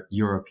the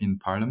European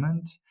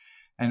Parliament.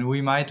 And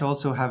we might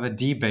also have a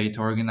debate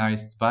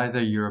organized by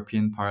the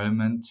European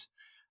Parliament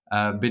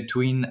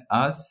between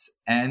us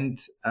and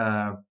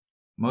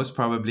most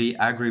probably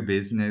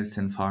agribusiness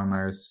and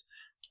farmers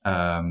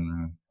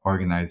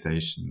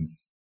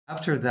organizations.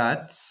 After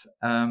that,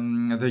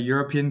 the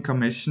European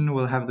Commission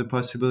will have the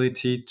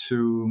possibility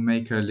to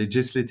make a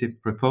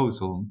legislative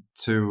proposal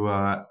to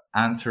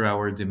answer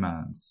our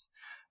demands.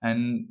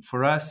 And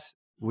for us,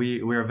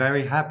 we're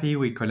very happy.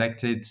 We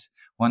collected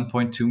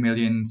 1.2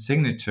 million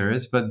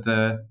signatures, but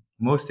the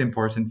most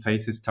important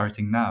phase is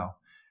starting now,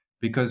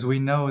 because we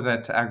know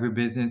that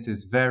agribusiness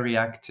is very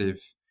active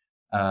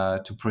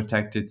to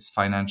protect its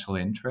financial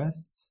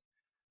interests.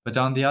 But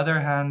on the other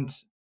hand,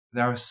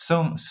 there are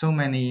so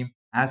many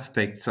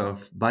aspects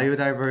of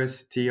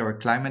biodiversity or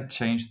climate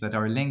change that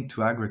are linked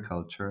to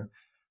agriculture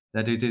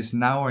that it is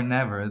now or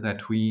never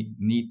that we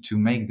need to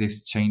make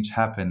this change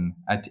happen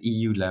at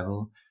EU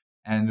level.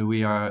 And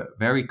we are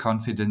very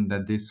confident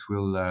that this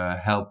will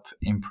help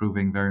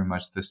improving very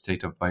much the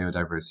state of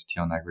biodiversity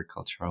on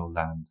agricultural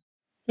land.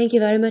 Thank you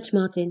very much,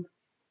 Martin.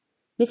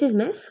 Mrs.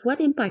 Mess, what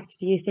impact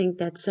do you think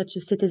that such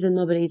a citizen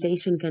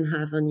mobilization can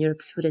have on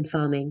Europe's food and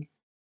farming?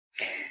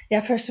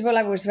 Yeah, first of all,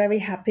 I was very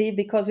happy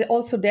because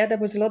also there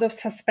was a lot of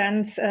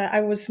suspense. I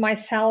was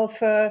myself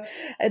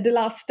the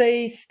last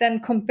days then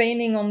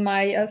campaigning on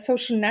my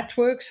social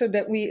network so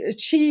that we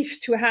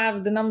achieved to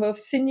have the number of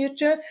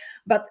signature.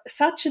 But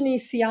such an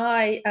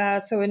ECI,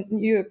 so a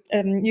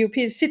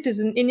European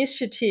Citizen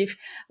Initiative,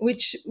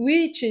 which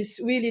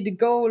reaches really the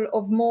goal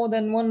of more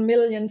than 1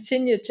 million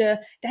signature,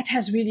 that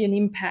has really an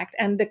impact.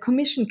 And the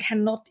Commission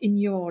cannot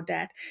ignore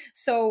that.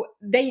 So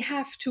they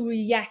have to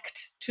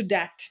react to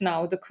that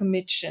now, the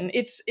Commission.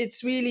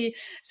 It's really,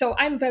 so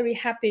I'm very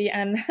happy,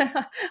 and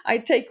I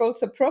take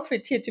also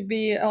profit here to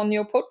be on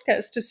your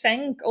podcast to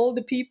thank all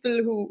the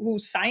people who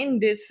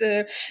signed this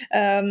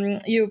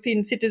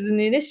European Citizen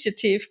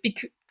Initiative,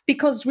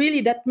 because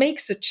really that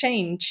makes a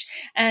change.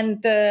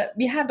 And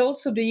we had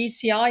also the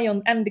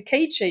ECI and the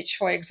KHH,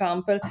 for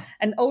example,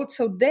 and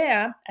also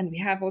there, and we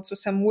have also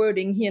some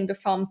wording here in the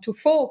Farm to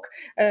Fork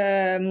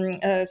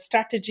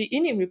strategy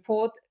INI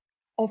report,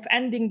 of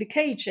ending the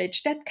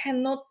KHH, that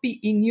cannot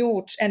be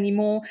ignored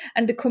anymore.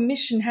 And the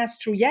Commission has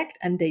to react,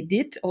 and they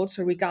did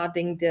also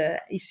regarding the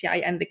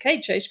ECI and the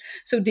KHH.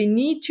 So they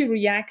need to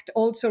react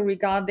also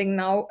regarding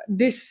now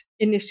this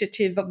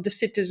initiative of the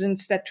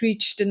citizens that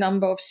reached the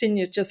number of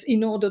signatures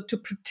in order to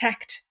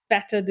protect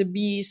better the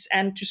bees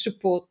and to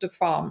support the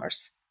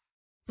farmers.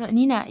 So,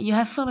 Nina, you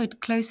have followed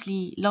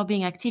closely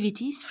lobbying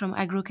activities from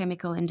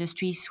agrochemical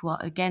industries who are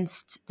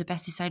against the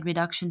pesticide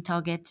reduction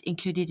target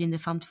included in the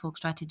Farm to Fork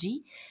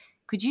strategy.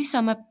 Could you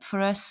sum up for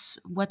us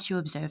what you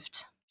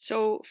observed?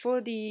 So for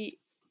the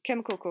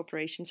chemical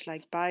corporations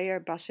like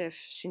Bayer, BASF,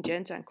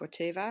 Syngenta and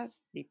Corteva,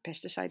 the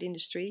pesticide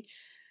industry,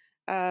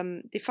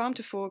 the Farm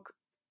to Fork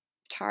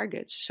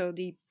targets, so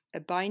the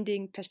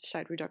binding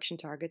pesticide reduction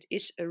target,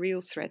 is a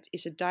real threat,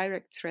 is a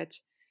direct threat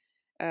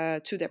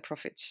to their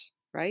profits.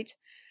 right?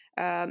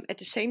 At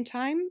the same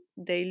time,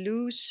 they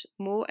lose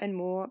more and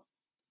more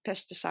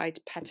pesticide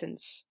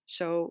patents.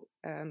 So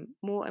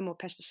more and more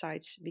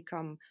pesticides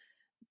become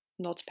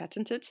not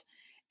patented,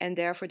 and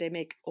therefore they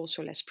make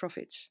also less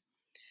profits.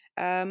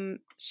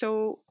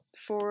 So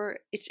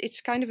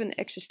it's kind of an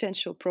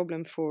existential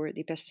problem for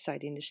the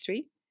pesticide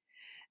industry.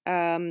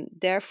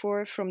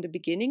 Therefore, from the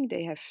beginning,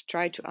 they have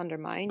tried to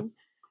undermine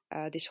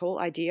this whole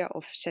idea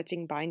of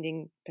setting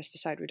binding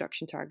pesticide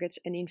reduction targets.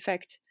 And in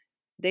fact,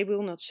 they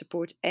will not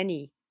support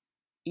any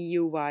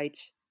EU-wide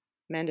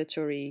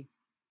mandatory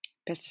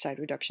pesticide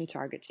reduction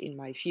target, in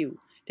my view.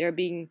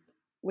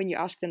 When you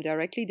ask them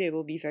directly, they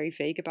will be very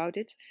vague about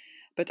it.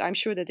 But I'm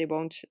sure that they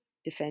won't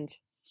defend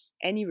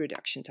any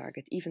reduction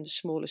target, even the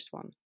smallest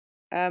one.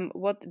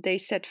 What they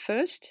said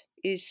first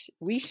is,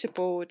 we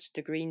support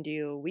the Green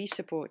Deal, we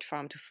support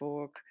Farm to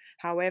Fork.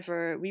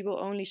 However, we will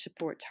only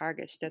support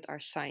targets that are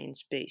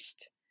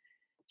science-based.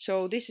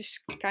 So this is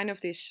kind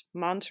of this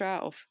mantra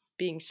of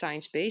being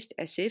science-based,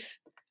 as if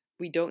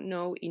we don't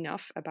know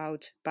enough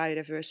about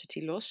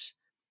biodiversity loss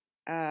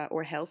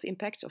or health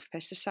impacts of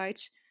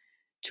pesticides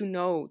to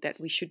know that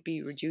we should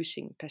be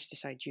reducing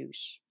pesticide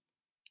use.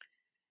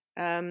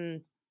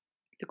 The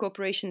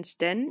corporations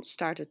then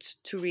started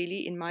to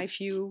really, in my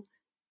view,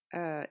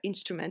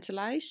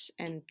 instrumentalize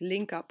and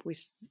link up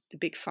with the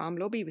big farm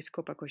lobby, with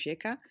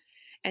Copa-Cogeca,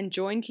 and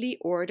jointly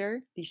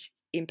order these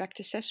impact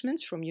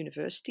assessments from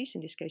universities,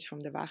 in this case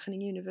from the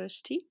Wageningen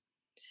University,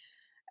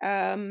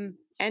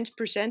 and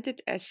present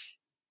it as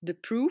the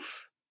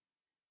proof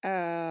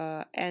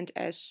and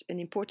as an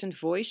important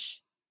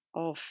voice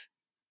of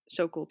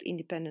so-called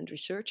independent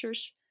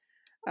researchers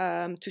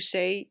to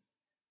say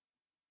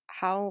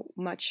how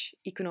much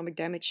economic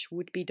damage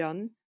would be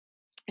done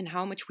and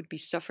how much would be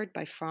suffered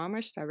by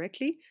farmers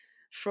directly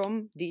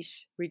from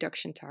these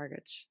reduction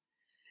targets.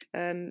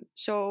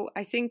 So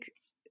I think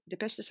the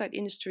pesticide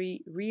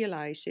industry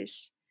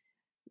realizes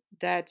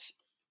that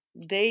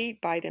they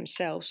by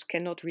themselves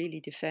cannot really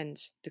defend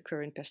the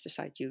current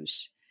pesticide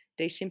use.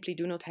 They simply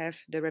do not have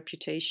the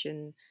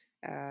reputation,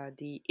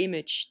 the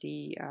image,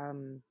 the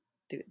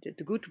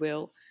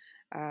goodwill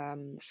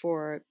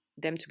for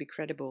them to be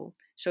credible.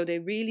 So they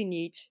really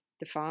need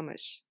the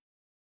farmers.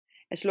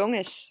 As long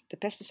as the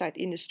pesticide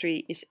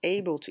industry is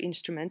able to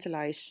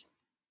instrumentalize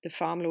the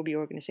farm lobby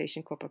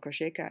organization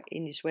Copa-Cogeca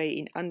in this way,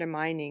 in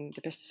undermining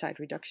the pesticide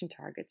reduction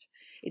target,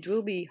 it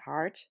will be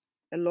hard,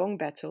 a long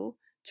battle,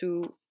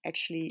 to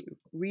actually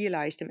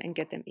realize them and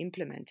get them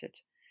implemented.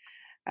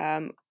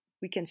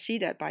 We can see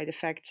that by the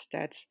fact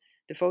that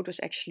the vote was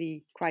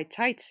actually quite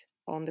tight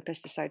on the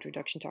pesticide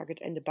reduction target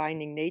and the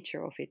binding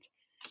nature of it.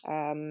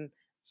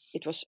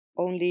 It was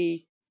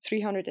only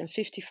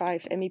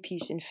 355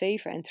 MEPs in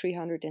favor and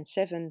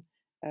 307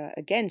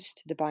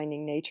 against the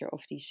binding nature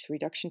of these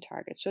reduction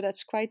targets. So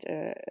that's quite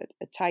a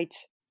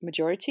tight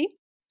majority.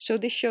 So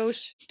this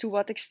shows to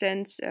what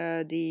extent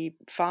the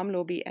farm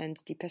lobby and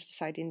the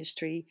pesticide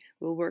industry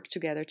will work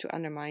together to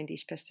undermine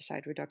these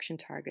pesticide reduction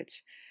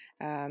targets.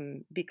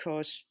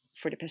 Because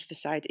for the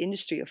pesticide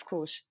industry, of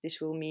course, this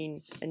will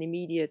mean an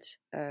immediate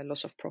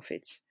loss of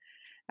profits.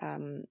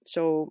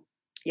 So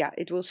yeah,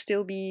 it will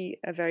still be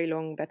a very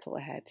long battle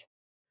ahead.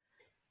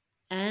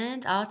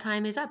 And our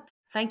time is up.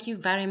 Thank you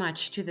very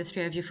much to the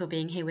three of you for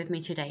being here with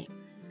me today.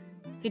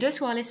 To those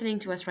who are listening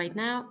to us right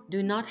now,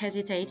 do not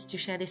hesitate to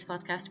share this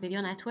podcast with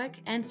your network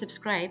and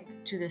subscribe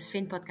to the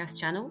SFIN podcast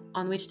channel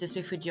on which the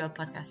Slow Food Europe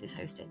podcast is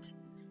hosted.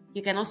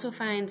 You can also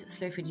find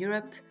Slow Food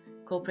Europe,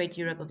 Corporate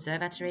Europe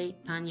Observatory,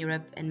 Pan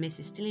Europe, and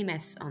Mrs.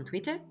 Tillimes on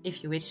Twitter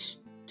if you wish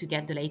to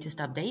get the latest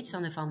updates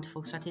on the Farm to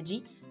Fork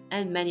strategy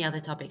and many other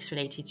topics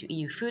related to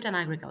EU food and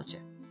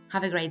agriculture.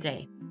 Have a great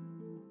day.